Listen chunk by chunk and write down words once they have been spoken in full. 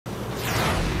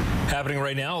Happening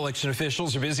right now, election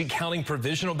officials are busy counting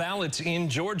provisional ballots in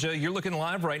Georgia. You're looking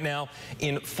live right now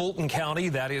in Fulton County.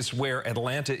 That is where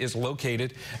Atlanta is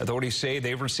located. Authorities say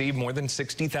they've received more than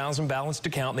 60,000 ballots to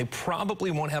count, and they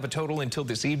probably won't have a total until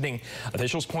this evening.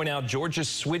 Officials point out Georgia's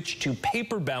switch to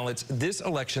paper ballots this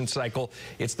election cycle.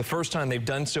 It's the first time they've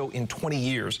done so in 20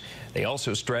 years. They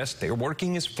also stress they're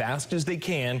working as fast as they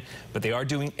can, but they are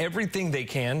doing everything they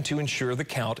can to ensure the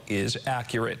count is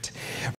accurate.